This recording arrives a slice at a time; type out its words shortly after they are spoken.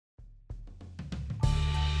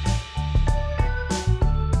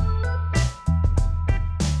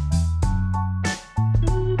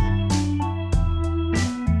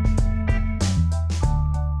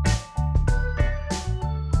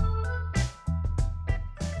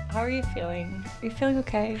How are you feeling? Are you feeling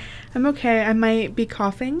okay? I'm okay. I might be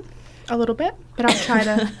coughing a little bit, but I'll try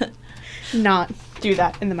to not do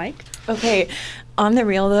that in the mic. Okay. On the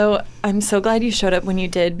real, though, I'm so glad you showed up when you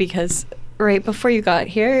did, because right before you got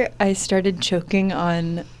here, I started choking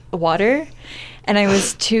on water, and I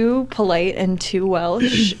was too polite and too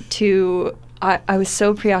Welsh to... I was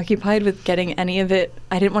so preoccupied with getting any of it.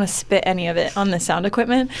 I didn't want to spit any of it on the sound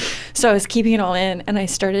equipment. So I was keeping it all in, and I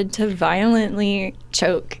started to violently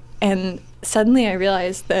choke. And suddenly I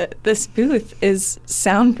realized that this booth is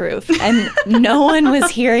soundproof, and no one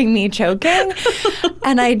was hearing me choking.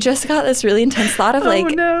 And I just got this really intense thought of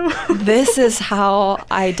like, no. This is how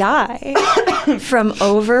I die from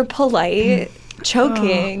over polite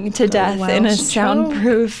choking to death in a Welsh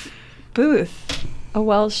soundproof booth. A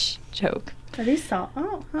Welsh choke. Are these salt?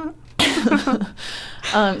 Oh,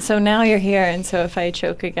 huh. So now you're here, and so if I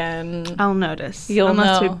choke again, I'll notice. You'll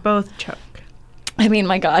Unless know. we both choke. I mean,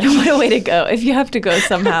 my God, what a way to go. If you have to go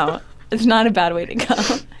somehow, it's not a bad way to go.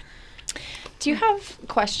 Do you have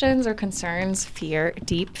questions or concerns,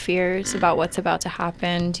 deep fears about what's about to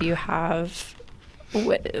happen? Do you have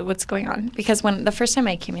what's going on? Because when the first time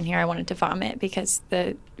I came in here, I wanted to vomit because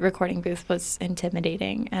the recording booth was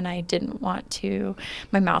intimidating, and I didn't want to.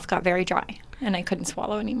 My mouth got very dry, and I couldn't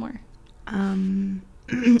swallow anymore. I'm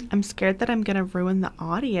scared that I'm going to ruin the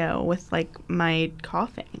audio with, like, my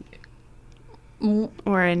coughing.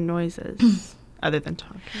 Or in noises other than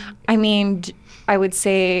talking. I mean, I would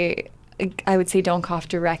say don't cough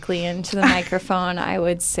directly into the microphone. I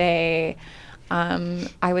would say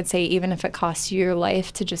even if it costs you your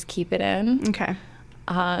life, to just keep it in. Okay.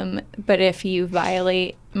 But if you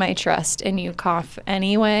violate my trust and you cough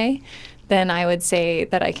anyway, then I would say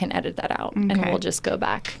that I can edit that out, and we'll just go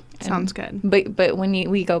back. Sounds good. But when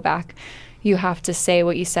we go back, you have to say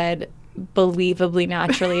what you said believably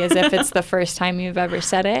naturally, as if it's the first time you've ever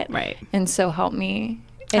said it. Right. And so help me,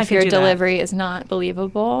 I if can your do that. delivery is not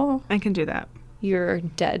believable, I can do that. you're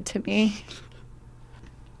dead to me.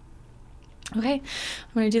 Okay,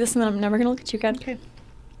 I'm going to do this, and then I'm never going to look at you again. Okay.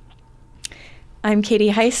 I'm Katie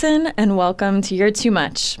Hyson, and welcome to You're Too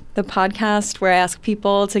Much, the podcast where I ask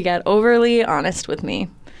people to get overly honest with me.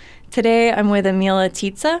 Today, I'm with Emila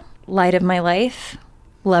Titsa, light of my life,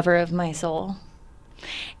 lover of my soul.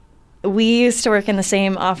 We used to work in the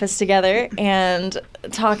same office together, and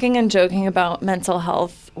talking and joking about mental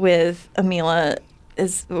health with Emila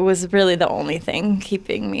was really the only thing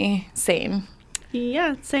keeping me sane.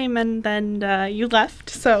 Yeah, same. And then you left,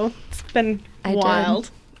 so it's been wild.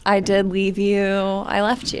 I did leave you. I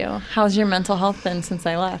left you. How's your mental health been since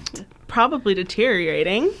I left? Probably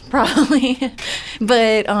deteriorating. Probably.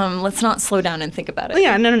 But let's not slow down and think about it.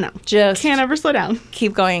 Yeah, no. Just Can't ever slow down.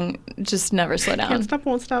 keep going. Just never slow down. Can't stop,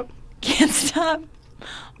 won't stop. Can't stop.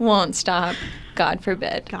 Won't stop. God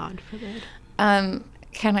forbid. God forbid.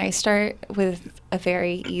 Can I start with a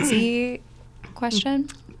very easy question?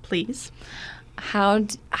 Please.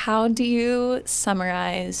 How do you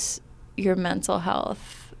summarize your mental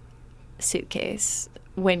health suitcase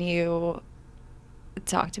when you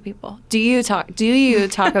talk to people? Do you talk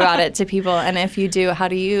about it to people? And if you do, how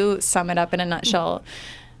do you sum it up in a nutshell?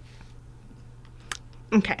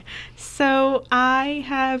 Okay. So I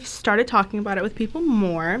have started talking about it with people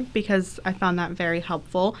more because I found that very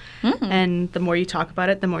helpful. And the more you talk about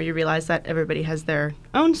it, the more you realize that everybody has their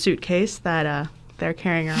own suitcase that they're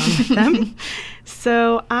carrying around with them.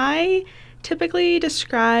 So I typically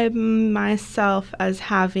describe myself as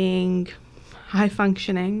having high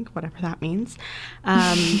functioning, whatever that means,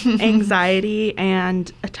 anxiety,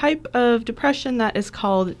 and a type of depression that is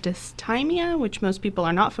called dysthymia, which most people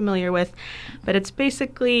are not familiar with, but it's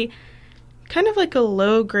basically kind of like a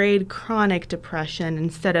low-grade chronic depression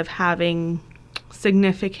instead of having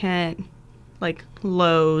significant like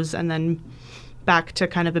lows and then back to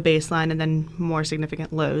kind of a baseline and then more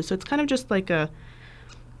significant lows. So it's kind of just like a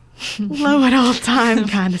low at all time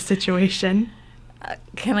kind of situation.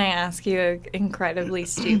 Can I ask you an incredibly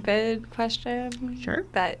stupid question? Sure.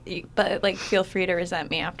 But like, feel free to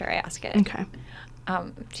resent me after I ask it. Okay.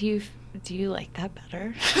 Do you like that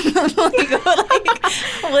better?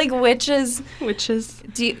 like which is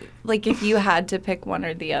do you, like, if you had to pick one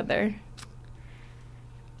or the other?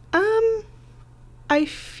 I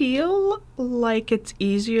feel like it's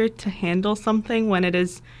easier to handle something when it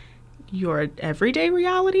is your everyday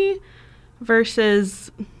reality versus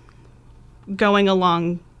going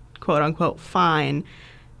along, quote unquote, fine,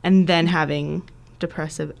 and then having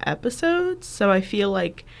depressive episodes. So I feel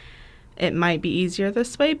like it might be easier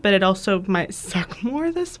this way, but it also might suck more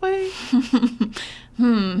this way.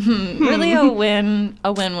 Really a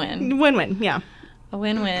win-win. Win-win, yeah. A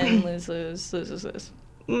win-win, lose-lose.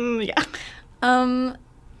 Yeah.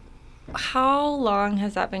 How long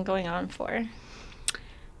has that been going on for?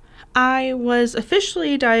 I was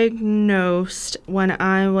officially diagnosed when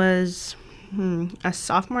I was a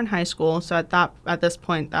sophomore in high school. So at this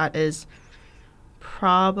point, that is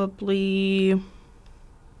probably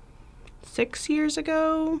 6 years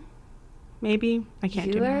ago, maybe. I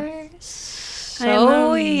can't do math.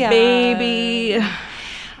 So I'm a baby.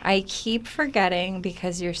 I keep forgetting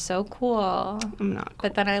because you're so cool. I'm not cool.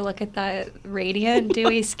 But then I look at that radiant,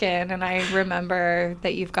 dewy skin, and I remember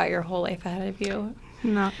that you've got your whole life ahead of you.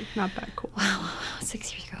 Not that cool. Wow,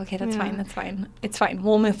 6 years ago. Okay, that's fine. That's fine. It's fine.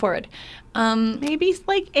 We'll move forward. Maybe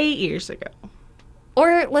like 8 years ago.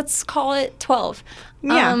 Or let's call it 12.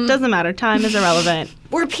 Yeah, doesn't matter. Time is irrelevant.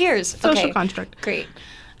 We're peers. Social construct. Great.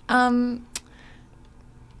 Can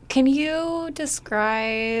you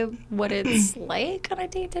describe what it's like on a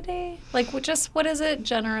day-to-day? Like, what is it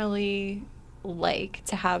generally like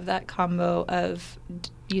to have that combo of,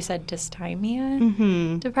 you said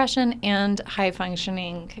dysthymia, depression, and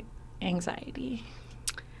high-functioning anxiety?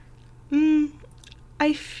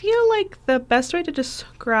 I feel like the best way to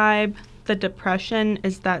describe the depression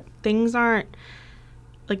is that things are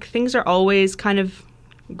always kind of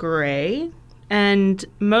gray, and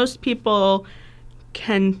most people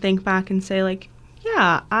can think back and say, like,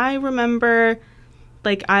 yeah, I remember,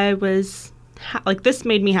 like, I was, like, this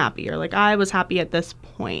made me happy, or, like, I was happy at this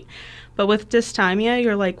point. But with dysthymia,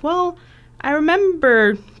 you're like, well, I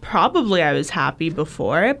remember probably I was happy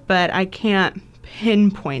before, but I can't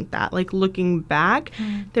pinpoint that. Like, looking back,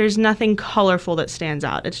 there's nothing colorful that stands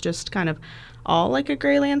out. It's just kind of all like a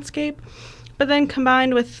gray landscape. But then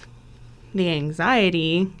combined with the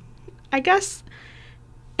anxiety, I guess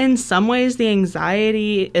in some ways the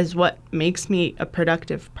anxiety is what makes me a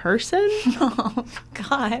productive person. Oh,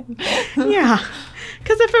 God. Yeah.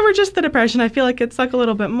 Because if it were just the depression, I feel like it'd suck a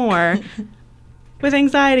little bit more. With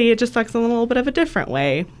anxiety, it just sucks in a little bit of a different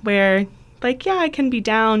way, where, like, yeah, I can be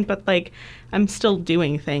down, but, like, I'm still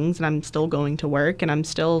doing things, and I'm still going to work, and I'm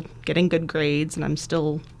still getting good grades, and I'm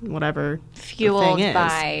still whatever Fueled the thing is.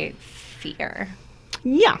 by fear.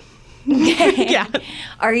 Yeah. Yeah.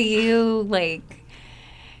 Are you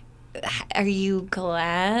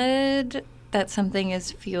glad that something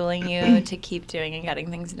is fueling you to keep doing and getting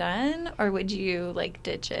things done? Or would you, like,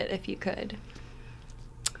 ditch it if you could?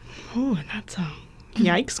 Oh, that's a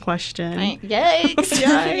yikes question. Yikes.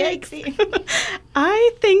 Yikes.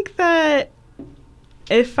 I think that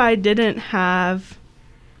if I didn't have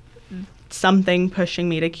something pushing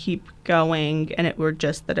me to keep going and it were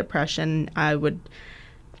just the depression, I would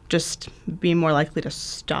just be more likely to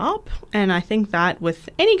stop. And I think that with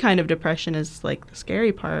any kind of depression is, like, the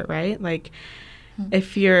scary part, right? Like,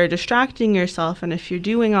 if you're distracting yourself and if you're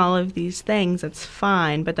doing all of these things, it's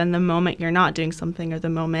fine. But then the moment you're not doing something, or the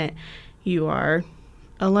moment you are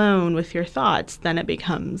alone with your thoughts, then it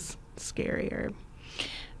becomes scarier.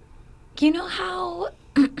 You know how...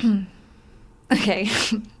 Okay.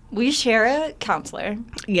 We share a counselor.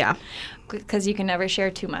 Yeah. Because you can never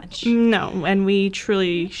share too much. No, and we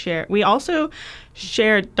truly share. We also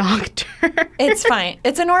share a doctor. It's fine.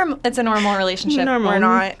 It's a normal relationship. We're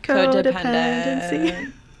not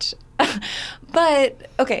codependent. But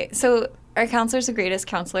okay, so our counselor's the greatest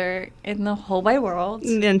counselor in the whole wide world.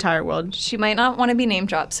 The entire world. She might not want to be name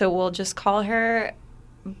dropped, so we'll just call her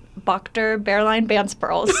Dr. Bearline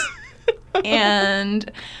Banspurls. And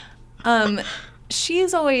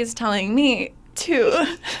she's always telling me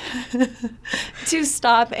to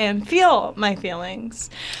stop and feel my feelings.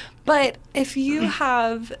 But if you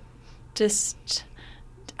have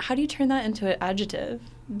how do you turn that into an adjective?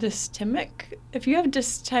 Dysthymic? If you have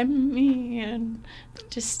dysthymia,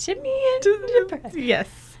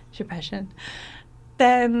 yes, depression,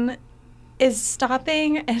 then is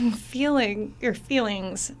stopping and feeling your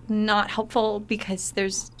feelings not helpful because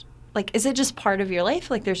there's, like, is it just part of your life?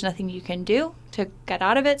 Like, there's nothing you can do to get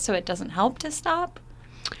out of it, so it doesn't help to stop?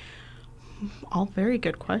 All very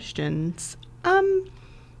good questions.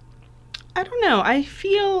 I don't know. I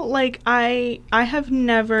feel like I have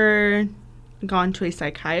never gone to a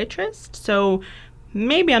psychiatrist, so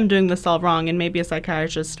maybe I'm doing this all wrong, and maybe a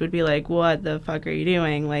psychiatrist would be like, what the fuck are you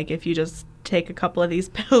doing? Like, if you just take a couple of these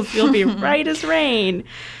pills, you'll be right as rain.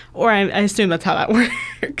 Or I assume that's how that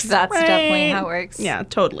works. That's right? definitely how it works. Yeah,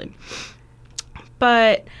 totally.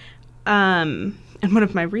 But in one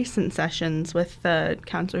of my recent sessions with the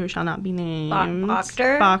counselor who shall not be named,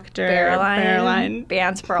 Dr. Bearline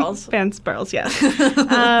Banspurls. Banspurls, yes.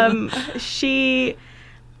 She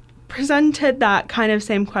presented that kind of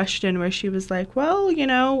same question where she was like, well, you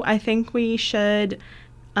know, I think we should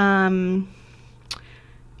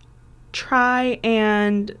try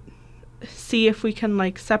and see if we can,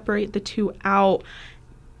 like, separate the two out,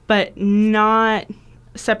 but not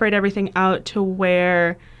separate everything out to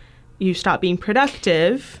where you stop being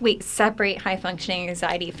productive. Wait, separate high-functioning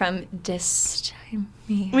anxiety from dysthymia.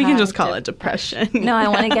 We can just call it depression. No, I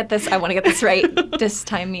want to get this right.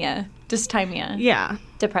 Dysthymia. Yeah.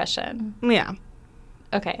 Depression. Yeah.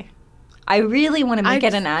 Okay. I really want to make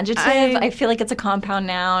it an adjective. I feel like it's a compound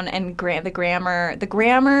noun, and the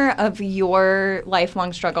grammar of your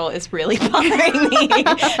lifelong struggle is really bothering me.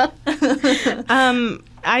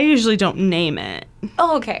 I usually don't name it.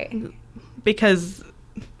 Oh, okay. Because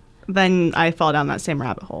then I fall down that same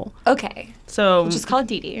rabbit hole. Okay. So just call it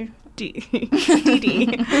Dee Dee.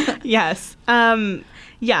 Yes.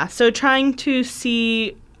 Yeah. So trying to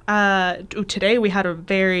see. Today we had a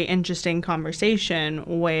very interesting conversation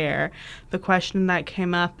where the question that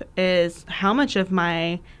came up is how much of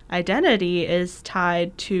my identity is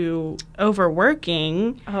tied to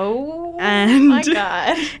overworking. Oh, and my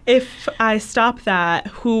God. If I stop that,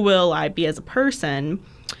 who will I be as a person?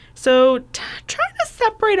 So trying to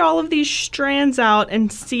separate all of these strands out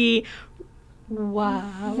and see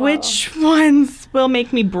which ones will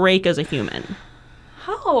make me break as a human.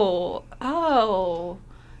 Oh.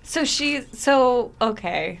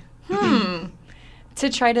 Okay. To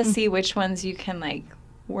try to see which ones you can, like,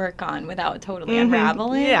 work on without totally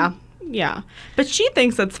unraveling. Yeah. But she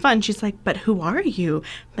thinks that's fun. She's like, but who are you?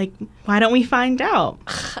 Like, why don't we find out?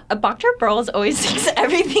 Dr. Burles always thinks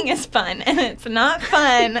everything is fun, and it's not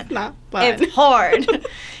fun. It's not fun. It's hard.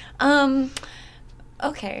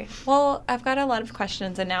 Okay. Well, I've got a lot of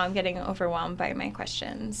questions, and now I'm getting overwhelmed by my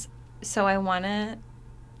questions. So I want to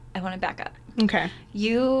back up. Okay.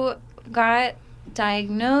 You got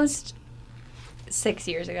diagnosed 6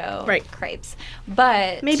 years ago. Right. Crepes.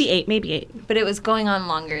 But maybe eight. But it was going on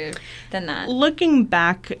longer than that. Looking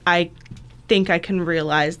back, I think I can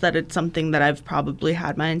realize that it's something that I've probably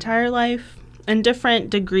had my entire life in different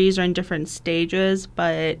degrees or in different stages.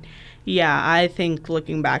 But yeah, I think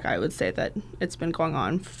looking back, I would say that it's been going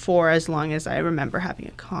on for as long as I remember having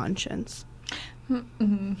a conscience.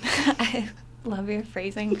 I love your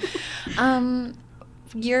phrasing.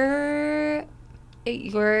 You're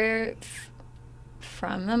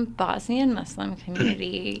from the Bosnian Muslim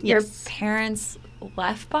community. Yes. Your parents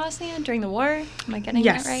left Bosnia during the war? Am I getting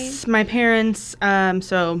that right? Yes. My parents,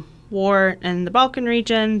 so war in the Balkan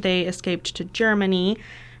region, they escaped to Germany,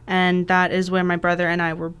 and that is where my brother and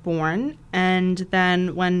I were born. And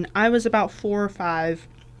then when I was about 4 or 5,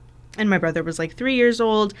 and my brother was like 3 years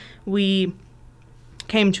old, we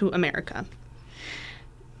came to America.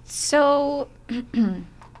 So,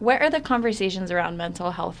 what are the conversations around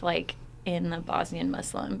mental health like in the Bosnian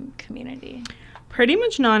Muslim community? Pretty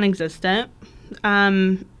much non-existent.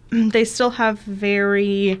 They still have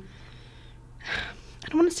very, I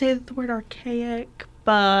don't want to say the word archaic,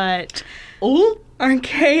 but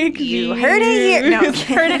archaic You views. heard it here. No.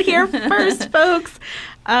 Heard it here first, folks.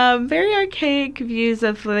 Very archaic views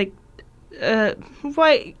of, like,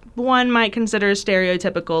 what one might consider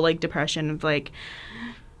stereotypical, like, depression, of, like,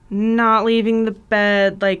 not leaving the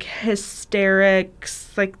bed, like,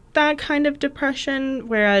 hysterics, like, that kind of depression,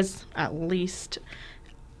 whereas at least,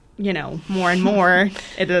 you know, more and more,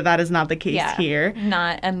 that is not the case here.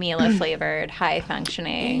 Not a Mila-flavored,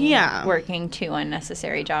 high-functioning, working 2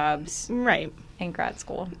 unnecessary jobs. Right. In grad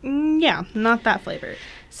school. Yeah, not that flavor.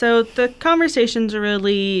 So the conversations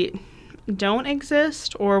really don't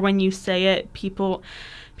exist, or when you say it, people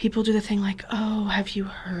do the thing like, oh, have you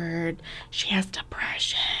heard she has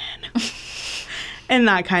depression? In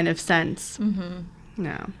that kind of sense. Mm-hmm.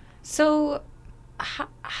 No. So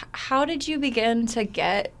how did you begin to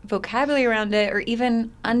get vocabulary around it or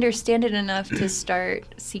even understand it enough to start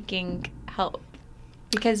seeking help?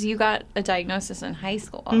 Because you got a diagnosis in high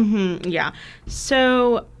school. Mm-hmm, yeah.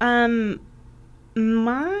 So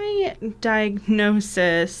my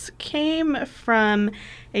diagnosis came from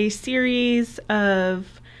a series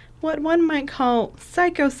of what one might call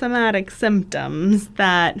psychosomatic symptoms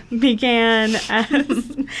that began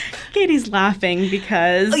as Katie's laughing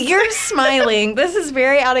because you're smiling. This is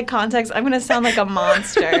very out of context. I'm going to sound like a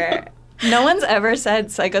monster. No one's ever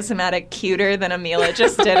said psychosomatic cuter than Amila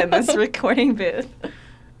just did in this recording booth.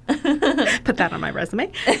 Put that on my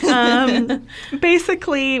resume.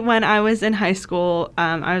 Basically, when I was in high school,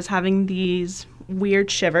 I was having these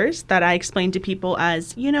weird shivers that I explained to people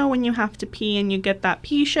as, you know, when you have to pee and you get that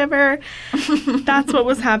pee shiver. That's what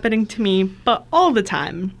was happening to me, but all the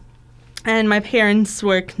time. And my parents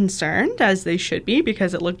were concerned, as they should be,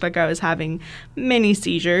 because it looked like I was having mini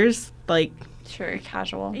seizures, like... Sure,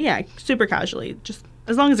 casual. Yeah, super casually. Just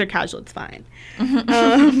as long as they're casual, it's fine.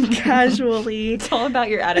 Casually. It's all about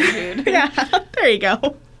your attitude. Yeah, there you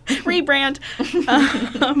go. Rebrand.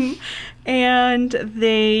 And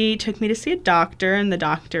they took me to see a doctor, and the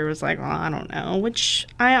doctor was like, well, I don't know, which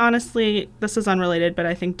I honestly, this is unrelated, but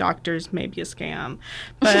I think doctors may be a scam.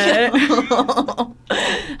 But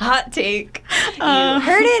hot take. You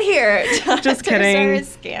heard it here. Just kidding.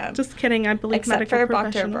 Doctors are a scam. Just kidding. I believe Except medical for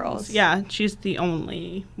professionals. Dr. Burles. Yeah, she's the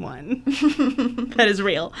only one that is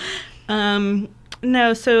real.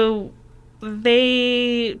 No, so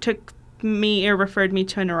they took me or referred me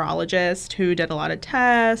to a neurologist who did a lot of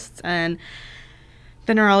tests, and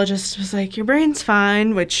the neurologist was like, your brain's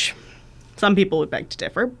fine, which some people would beg to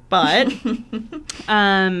differ, but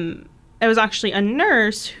it was actually a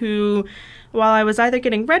nurse who, while I was either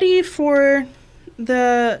getting ready for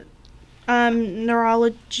the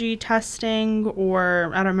neurology testing,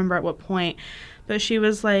 or I don't remember at what point, but she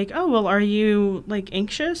was like, oh, well, are you like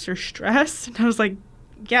anxious or stressed? And I was like,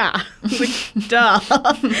 yeah. I was like, duh.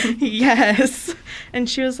 Yes. And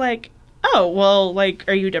she was like, oh, well, like,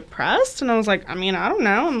 are you depressed? And I was like, I mean, I don't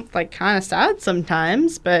know. I'm like kind of sad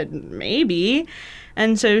sometimes, but maybe.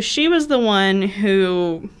 And so she was the one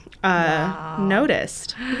who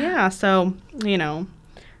noticed. Yeah. So, you know,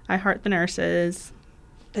 I heart the nurses.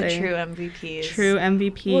 The true MVPs. True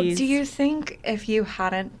MVPs. Well, do you think if you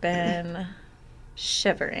hadn't been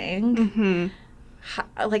shivering,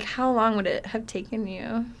 how long would it have taken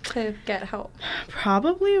you to get help?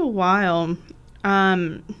 Probably a while.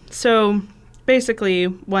 So basically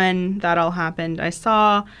when that all happened, I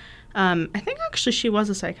saw, I think actually she was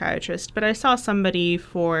a psychiatrist, but I saw somebody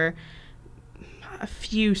for a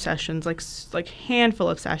few sessions, like handful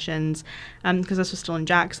of sessions, because this was still in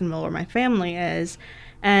Jacksonville where my family is.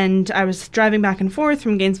 And I was driving back and forth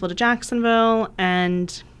from Gainesville to Jacksonville,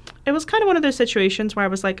 and it was kind of one of those situations where I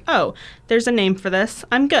was like, oh, there's a name for this.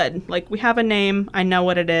 I'm good. Like, we have a name. I know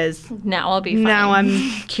what it is. Now I'll be fine. Now I'm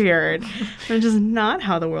cured. Which is not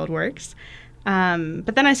how the world works.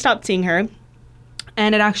 But then I stopped seeing her.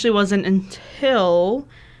 And it actually wasn't until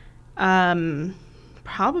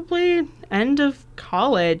probably end of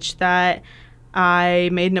college that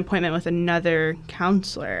I made an appointment with another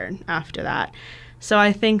counselor after that. So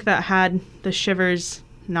I think that had the shivers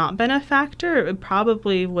not been a factor, it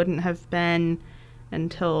probably wouldn't have been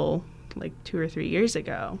until like 2 or 3 years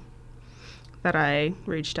ago that I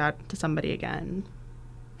reached out to somebody again.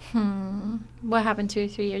 What happened 2 or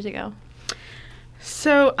 3 years ago?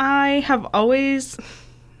 So I have always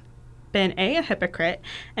been a hypocrite,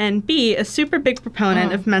 and B, a super big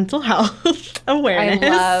proponent of mental health awareness. I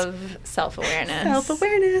love self-awareness.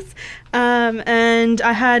 Self-awareness. And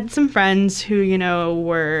I had some friends who, you know,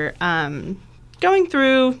 were going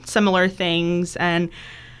through similar things, and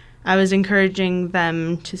I was encouraging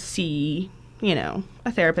them to see, you know,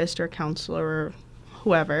 a therapist or a counselor or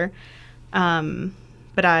whoever.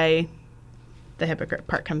 But the hypocrite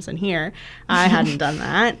part comes in here. I hadn't done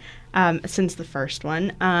that since the first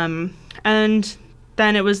one. And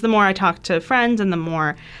then it was the more I talked to friends and the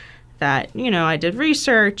more that, you know, I did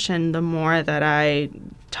research and the more that I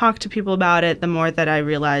talked to people about it, the more that I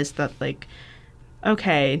realized that, like,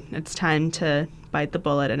 okay, it's time to bite the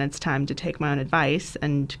bullet and it's time to take my own advice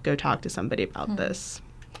and go talk to somebody about this.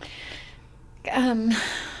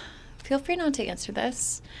 Feel free not to answer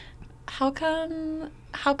this. How come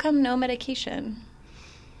no medication?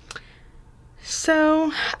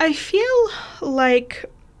 So I feel like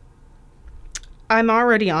I'm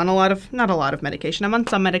already on not a lot of medication. I'm on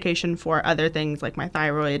some medication for other things like my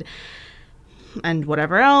thyroid and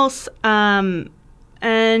whatever else. And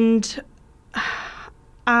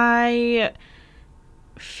I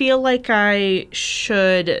feel like I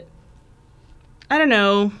should, I don't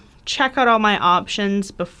know, check out all my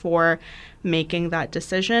options before making that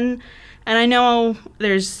decision. And I know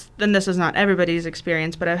and this is not everybody's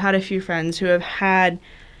experience, but I've had a few friends who have had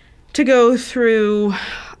to go through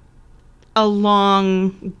a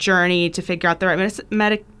long journey to figure out the right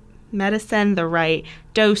medicine, the right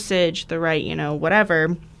dosage, the right, you know,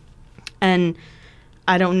 whatever. And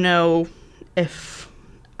I don't know if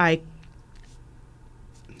I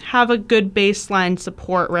have a good baseline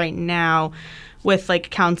support right now with like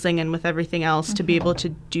counseling and with everything else to be able to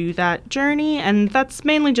do that journey. And that's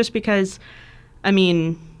mainly just because, I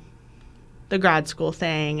mean, the grad school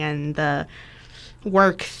thing and the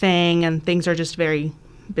work thing and things are just very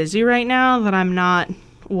busy right now that I'm not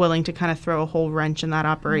willing to kind of throw a whole wrench in that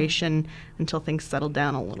operation until things settle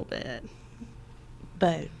down a little bit.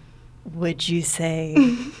 But would you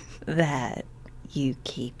say that you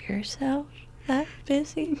keep yourself that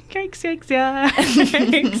busy. Yikes, yikes.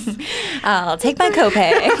 I'll take my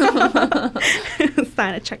copay.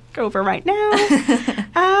 Sign a check over right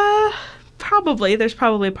now. Probably. There's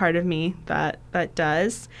probably a part of me that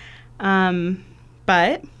does.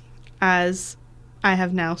 But as I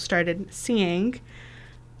have now started seeing,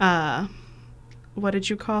 what did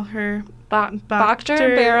you call her? Dr.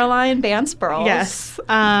 Bereline Banspurls. Yes.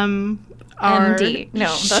 MD.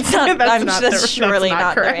 No, that's not. That's surely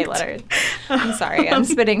not the right letter. I'm sorry. I'm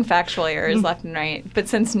spitting factual errors left and right. But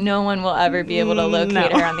since no one will ever be able to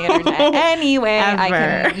locate her on the internet anyway, I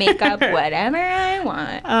can make up whatever I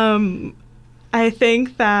want. I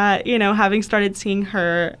think that, having started seeing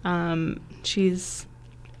her, she's...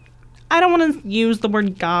 I don't want to use the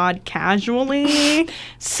word God casually.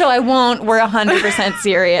 So I won't. We're 100%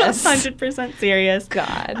 serious. 100% serious.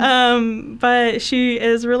 God. But she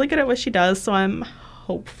is really good at what she does, so I'm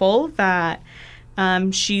hopeful that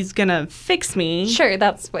she's going to fix me. Sure,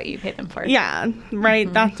 that's what you pay them for. Yeah, right?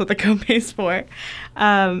 Mm-hmm. That's what the copay's for.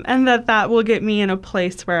 And that will get me in a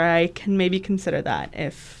place where I can maybe consider that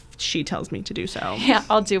if she tells me to do so. Yeah,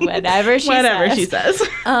 I'll do whatever she says.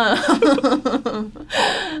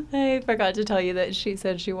 I forgot to tell you that she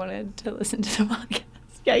said she wanted to listen to the podcast.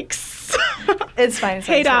 Yikes. It's fine.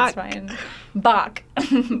 Hey, Doc. It's fine. Bach.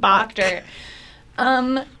 Doctor.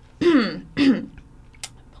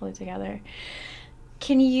 Pull it together.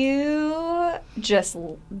 Can you just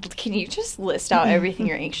list out everything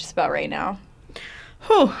you're anxious about right now?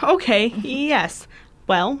 Oh, okay. Yes.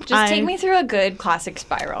 Well, just take me through a good classic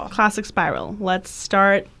spiral. Let's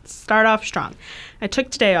start off strong. I took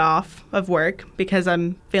today off of work because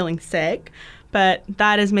I'm feeling sick, but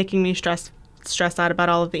that is making me stressed out about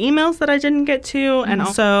all of the emails that I didn't get to, mm-hmm. and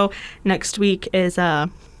also next week is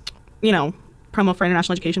promo for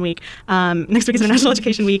International Education Week. Next week is International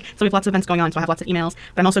Education Week, so we have lots of events going on, so I have lots of emails.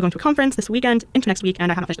 But I'm also going to a conference this weekend into next week,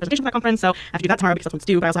 and I haven't finished the presentation for that conference, so I have to do that tomorrow because that's what's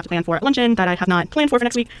due. But I also have to plan for a luncheon that I have not planned for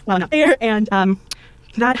next week while I'm not there, and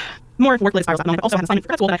that more work-related spirals. I also have an assignment for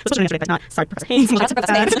grad school that I was supposed to do yesterday, but not. Sorry, Professor Haynes. We'll get to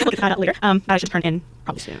that later. That I should turn in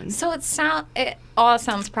probably soon. So it all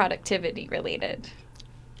sounds productivity related.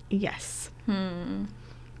 Yes.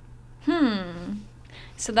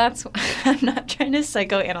 So that's, I'm not trying to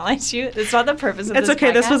psychoanalyze you. It's not the purpose of this It's okay.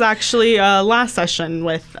 podcast. This was actually last session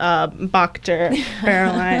with Dr.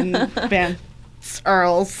 Bereline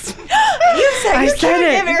Banspurls. You can't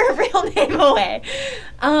give your real name away.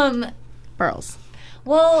 Burls.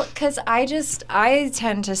 Well, because I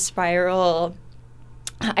tend to spiral.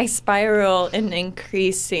 I spiral in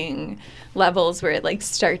increasing levels where it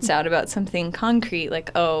starts out about something concrete, like,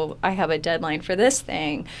 oh, I have a deadline for this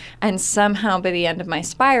thing, and somehow by the end of my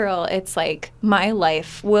spiral, it's like my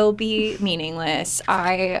life will be meaningless.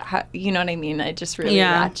 You know what I mean? I just really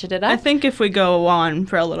ratchet it up. I think if we go on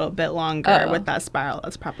for a little bit longer with that spiral,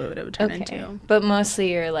 that's probably what it would turn into. But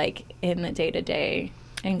mostly you're in the day-to-day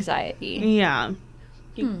anxiety. Yeah.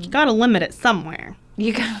 You gotta limit it somewhere.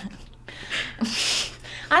 You got.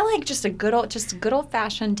 I like just a good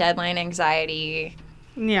old-fashioned deadline anxiety.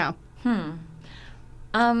 Yeah.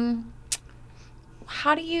 How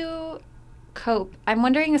do you cope? I'm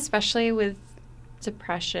wondering, especially with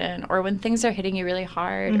depression or when things are hitting you really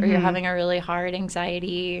hard, or you're having a really hard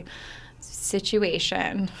anxiety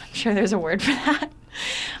situation. I'm sure there's a word for that.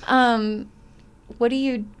 What do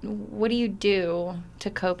you do to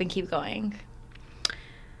cope and keep going?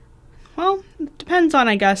 Well, it depends on,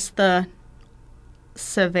 I guess, the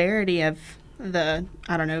severity of the,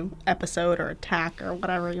 I don't know, episode or attack or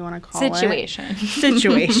whatever you want to call Situation.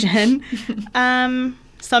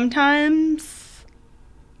 Sometimes,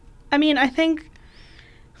 I think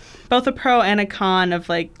both a pro and a con of,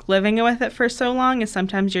 living with it for so long is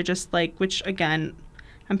sometimes you're just, which, again,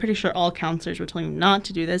 I'm pretty sure all counselors would tell you not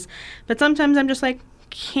to do this, but sometimes I'm just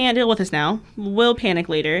can't deal with this now. We'll panic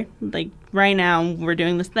later. Right now, we're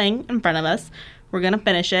doing this thing in front of us. We're going to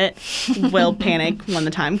finish it. We'll panic when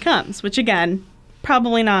the time comes, which, again,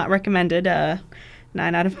 probably not recommended. 9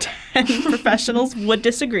 out of 10 professionals would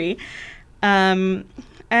disagree. And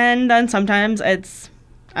then sometimes it's,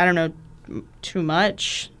 I don't know, too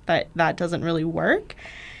much. That doesn't really work.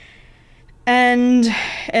 And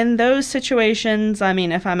in those situations,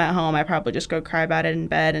 if I'm at home, I probably just go cry about it in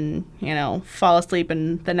bed and, fall asleep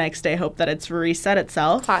and the next day hope that it's reset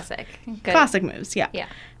itself. Classic. Good. Classic moves, yeah. Yeah.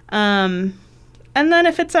 And then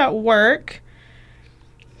if it's at work,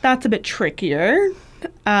 that's a bit trickier.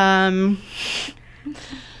 That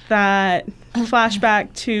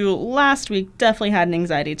flashback to last week, definitely had an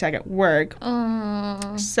anxiety attack at work.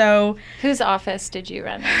 So whose office did you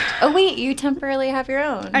rent? Oh, wait, you temporarily have your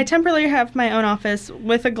own. I temporarily have my own office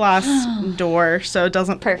with a glass door, so it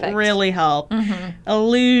doesn't really help.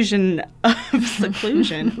 Illusion of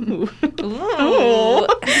seclusion. Ooh.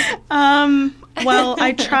 Well,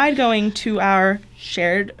 I tried going to our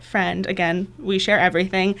shared friend, again, we share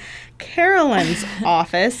everything, Carolyn's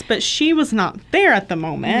office, but she was not there at the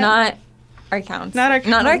moment. Not our counselor,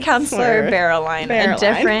 Barreline, a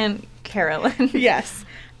different Carolyn. Yes.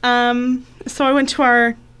 So I went to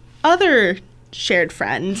our other shared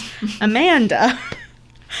friend, Amanda,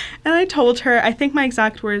 and I told her, I think my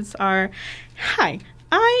exact words are, "Hi,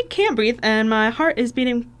 I can't breathe and my heart is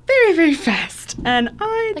beating very, very fast, and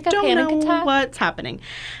I don't know what's happening."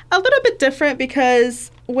 A little bit different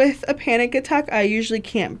because with a panic attack, I usually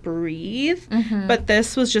can't breathe, but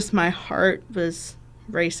this was just my heart was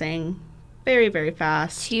racing very, very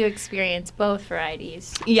fast. So you experience both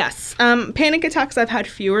varieties? Yes. Panic attacks, I've had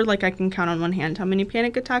fewer. Like, I can count on one hand how many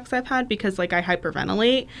panic attacks I've had because, like, I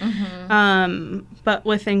hyperventilate. But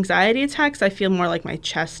with anxiety attacks, I feel more like my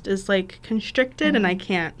chest is, like, constricted and I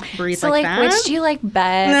can't breathe like that. So, like, which do you like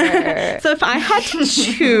better? So if I had to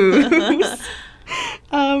choose...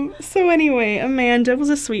 So anyway, Amanda was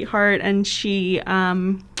a sweetheart, and she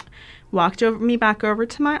walked me back over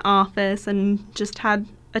to my office and just had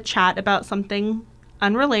a chat about something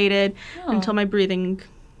unrelated until my breathing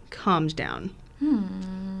calmed down.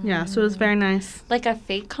 Yeah, so it was very nice. Like a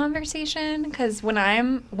fake conversation? Because when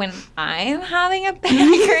I'm having a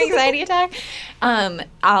panic or anxiety attack,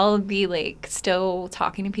 I'll be like still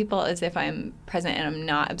talking to people as if I'm present and I'm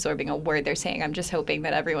not absorbing a word they're saying. I'm just hoping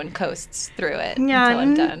that everyone coasts through it until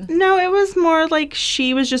I'm done. No, it was more like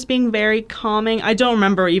she was just being very calming. I don't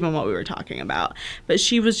remember even what we were talking about, but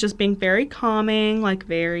she was just being very calming, like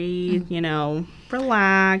very,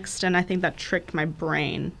 relaxed, and I think that tricked my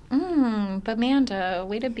brain. But Amanda,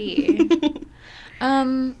 way to be.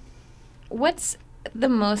 What's the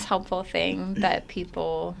most helpful thing that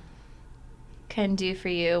people can do for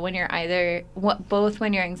you when you're both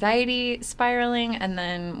when you're anxiety spiraling and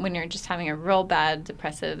then when you're just having a real bad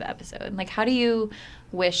depressive episode? Like, how do you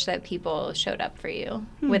wish that people showed up for you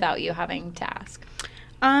without you having to ask?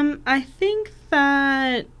 I think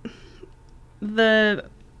that the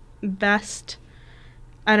best,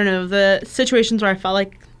 the situations where I felt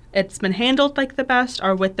like it's been handled like the best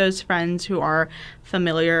are with those friends who are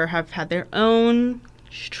familiar, have had their own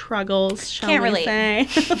struggles, shall we say.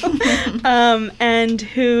 And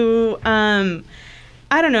who, kind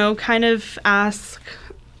of ask,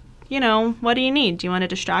 what do you need? Do you want a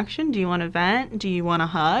distraction? Do you want a vent? Do you want a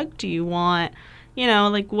hug? Do you want,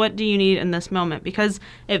 what do you need in this moment? Because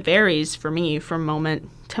it varies for me from moment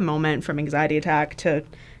to moment, from anxiety attack to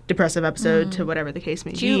depressive episode to whatever the case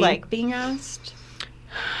may be. Do you like being asked?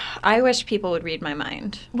 I wish people would read my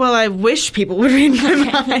mind. Well, I wish people would read my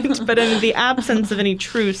mind, but in the absence of any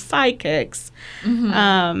true psychics,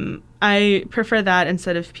 I prefer that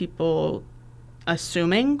instead of people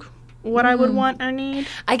assuming what I would want or need.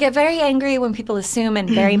 I get very angry when people assume and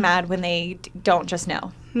very mad when they don't just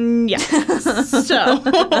know. Yeah. So,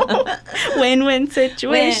 win-win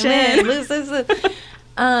situation.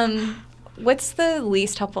 Win-win. What's the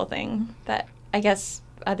least helpful thing that, I guess,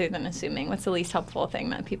 other than assuming, what's the least helpful thing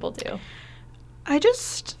that people do? I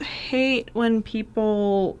just hate when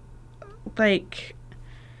people, like...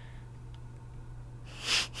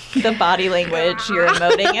 The body language you're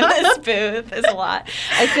emoting in this booth is a lot.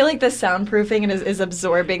 I feel like the soundproofing is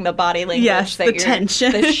absorbing the body language. Yes, the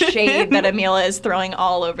tension. The shade that Amelia is throwing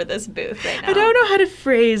all over this booth right now. I don't know how to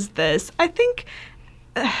phrase this. I think...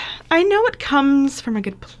 I know it comes from a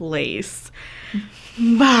good place,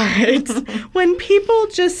 but when people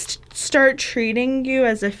just start treating you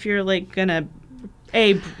as if you're, like, gonna,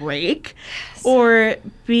 A, break, or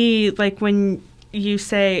B, like, when you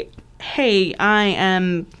say, hey,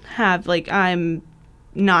 I'm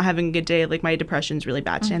not having a good day, like, my depression's really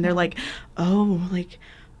bad today, and they're like,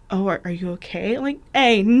 are you okay? Like,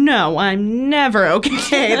 A, no, I'm never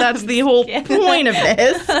okay. That's the whole point of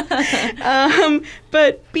this.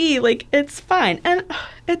 But B, like, it's fine. And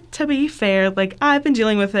to be fair, like, I've been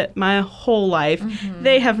dealing with it my whole life.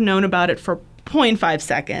 They have known about it for 0.5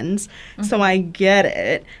 seconds, so I get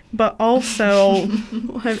it. But also,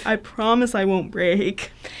 I promise I won't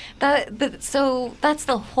break. So that's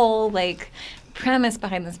the whole, like, premise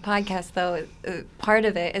behind this podcast, though. Part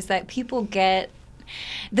of it is that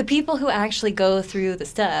the people who actually go through the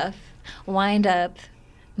stuff wind up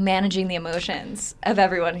managing the emotions of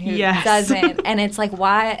everyone who Yes. doesn't. And it's like,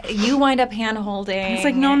 why you wind up hand-holding. It's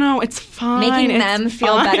like, no, it's fine. Making it's them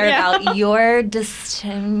feel fine. better Yeah. about your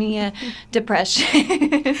dysthymia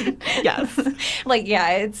depression. Yes. Like, yeah,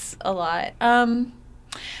 it's a lot.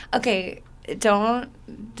 Okay, don't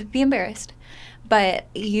be embarrassed. But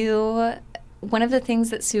one of the things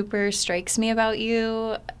that super strikes me about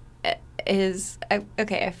you is, I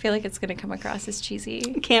feel like it's going to come across as cheesy.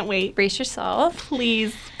 Can't wait. Brace yourself.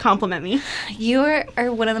 Please compliment me. You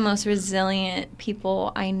are one of the most resilient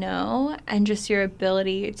people I know, and just your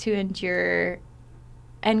ability to endure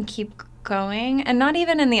and keep going, and not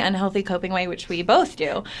even in the unhealthy coping way, which we both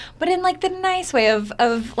do, but in like the nice way of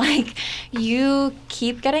like, you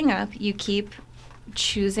keep getting up, you keep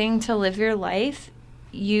choosing to live your life,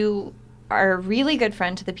 you are a really good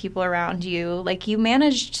friend to the people around you. Like, you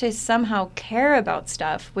manage to somehow care about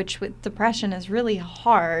stuff, which with depression is really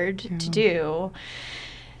hard to do.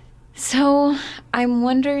 So I'm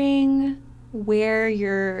wondering where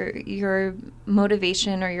your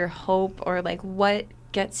motivation or your hope, or like what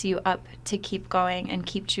gets you up to keep going and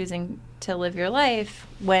keep choosing to live your life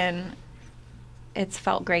when it's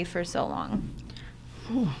felt gray for so long.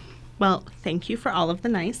 Ooh. Well, thank you for all of the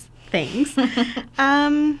nice things.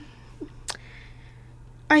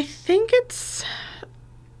 I think it's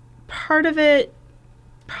part of it,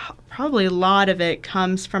 probably a lot of it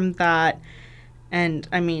comes from that. And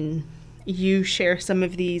I mean, you share some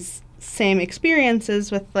of these same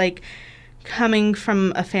experiences with, like, coming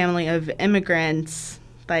from a family of immigrants.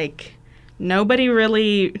 Like, nobody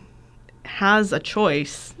really has a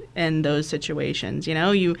choice in those situations. You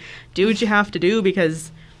know, you do what you have to do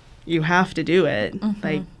because you have to do it. Mm-hmm.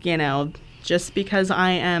 Like, you know, just because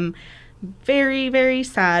I am very, very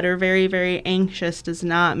sad or very, very anxious does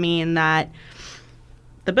not mean that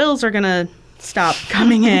the bills are going to stop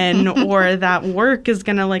coming in or that work is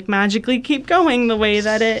going to, like, magically keep going the way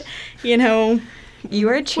that it, you know. You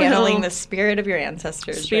are channeling the spirit of your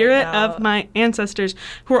ancestors. Spirit right now. of my ancestors,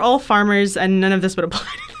 who are all farmers, and none of this would apply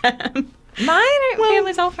to them. Mine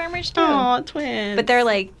family's all farmers too. Aw, twins. But they're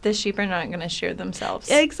like, the sheep are not going to shear themselves.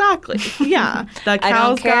 Exactly. Yeah. The I don't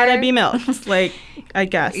cow's gotta care. be milked. Like, I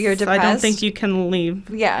guess. You're I don't depressed? think you can leave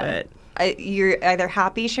Yeah. it. You're either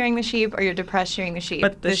happy shearing the sheep or you're depressed shearing the sheep.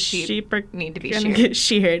 But the sheep are need to be gonna sheared. get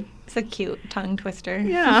sheared. It's a cute tongue twister.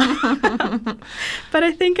 Yeah. But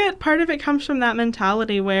I think part of it comes from that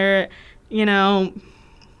mentality where, you know,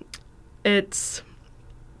 it's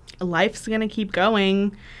life's going to keep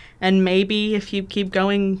going. And maybe if you keep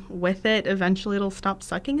going with it, eventually it'll stop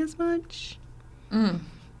sucking as much.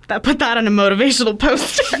 Put that on a motivational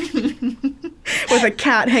poster with a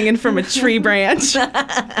cat hanging from a tree branch.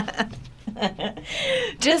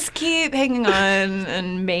 Just keep hanging on,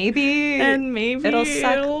 and maybe it'll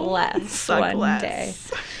suck less one day.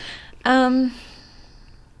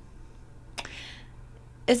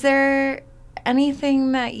 Is there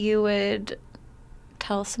anything that you would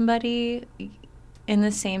tell somebody in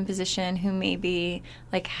the same position who maybe,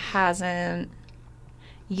 like, hasn't,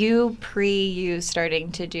 you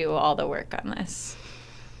starting to do all the work on this?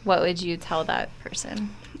 What would you tell that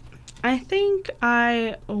person? I think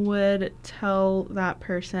I would tell that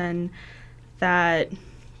person that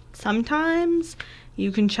sometimes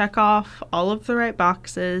you can check off all of the right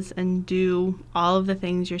boxes and do all of the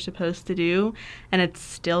things you're supposed to do, and it's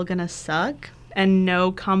still gonna suck. And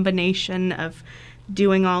no combination of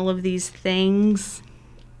doing all of these things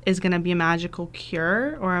is gonna be a magical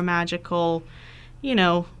cure or a magical, you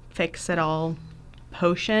know, fix-it-all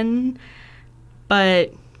potion.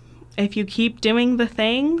 But if you keep doing the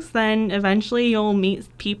things, then eventually you'll meet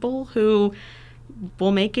people who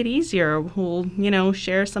will make it easier, who will, you know,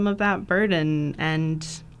 share some of that burden. And,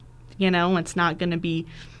 you know, it's not going to be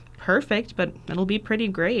perfect, but it'll be pretty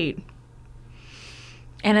great.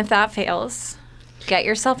 And if that fails, get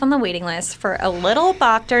yourself on the waiting list for a little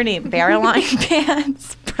doctor named Caroline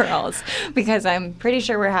Pants Pearls, because I'm pretty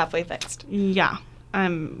sure we're halfway fixed. Yeah,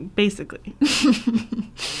 basically.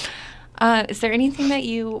 Is there anything that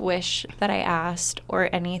you wish that I asked, or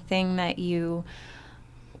anything that you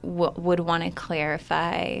would want to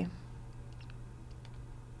clarify?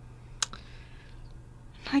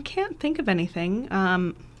 I can't think of anything.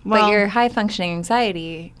 But your high-functioning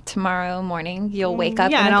anxiety, tomorrow morning, you'll wake up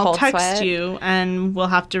in a cold sweat. Yeah, and I'll text you, and we'll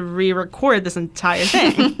have to re-record this entire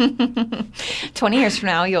thing. 20 years from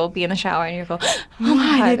now, you'll be in the shower, and you'll go, oh,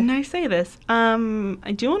 why God. didn't I say this?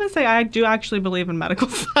 I do want to say I do actually believe in medical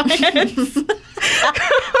science.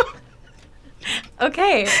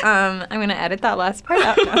 Okay, I'm going to edit that last part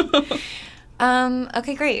out now.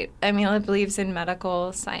 Okay, great. Amelia believes in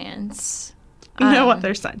medical science. No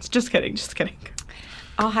other science. Just kidding.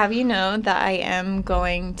 I'll have you know that I am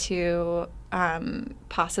going to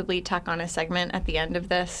possibly tack on a segment at the end of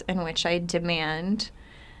this in which I demand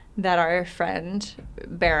that our friend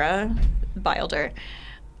Bera Bilder,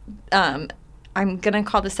 I'm going to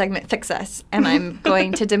call the segment Fix Us, and I'm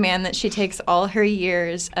going to demand that she takes all her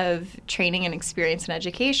years of training and experience in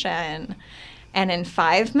education and in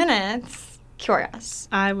 5 minutes cure us.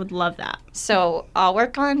 I would love that. So I'll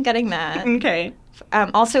work on getting that. Okay.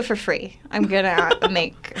 Also for free. I'm going to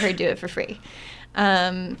make her do it for free.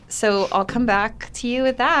 So I'll come back to you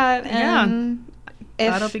with that. And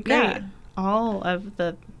that'll be great. Yeah. All of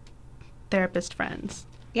the therapist friends.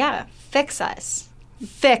 Yeah. Fix us.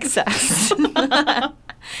 Fix us. I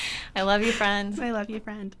love you, friends. I love you,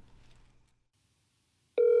 friend.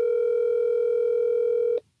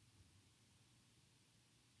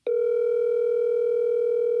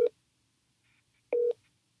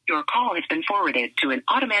 Your call has been forwarded to an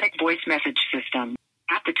automatic voice message system.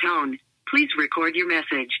 At the tone, please record your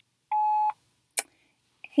message.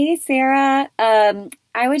 Hey, Sarah.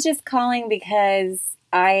 I was just calling because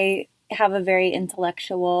I have a very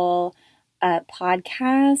intellectual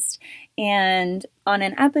podcast, and on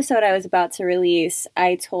an episode I was about to release,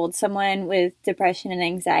 I told someone with depression and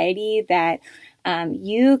anxiety that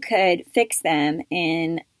you could fix them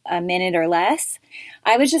in a minute or less.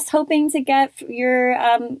 I was just hoping to get your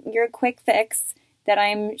quick fix that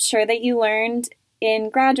I'm sure that you learned in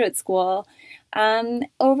graduate school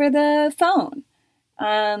over the phone.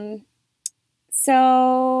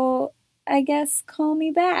 So I guess call me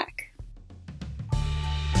back.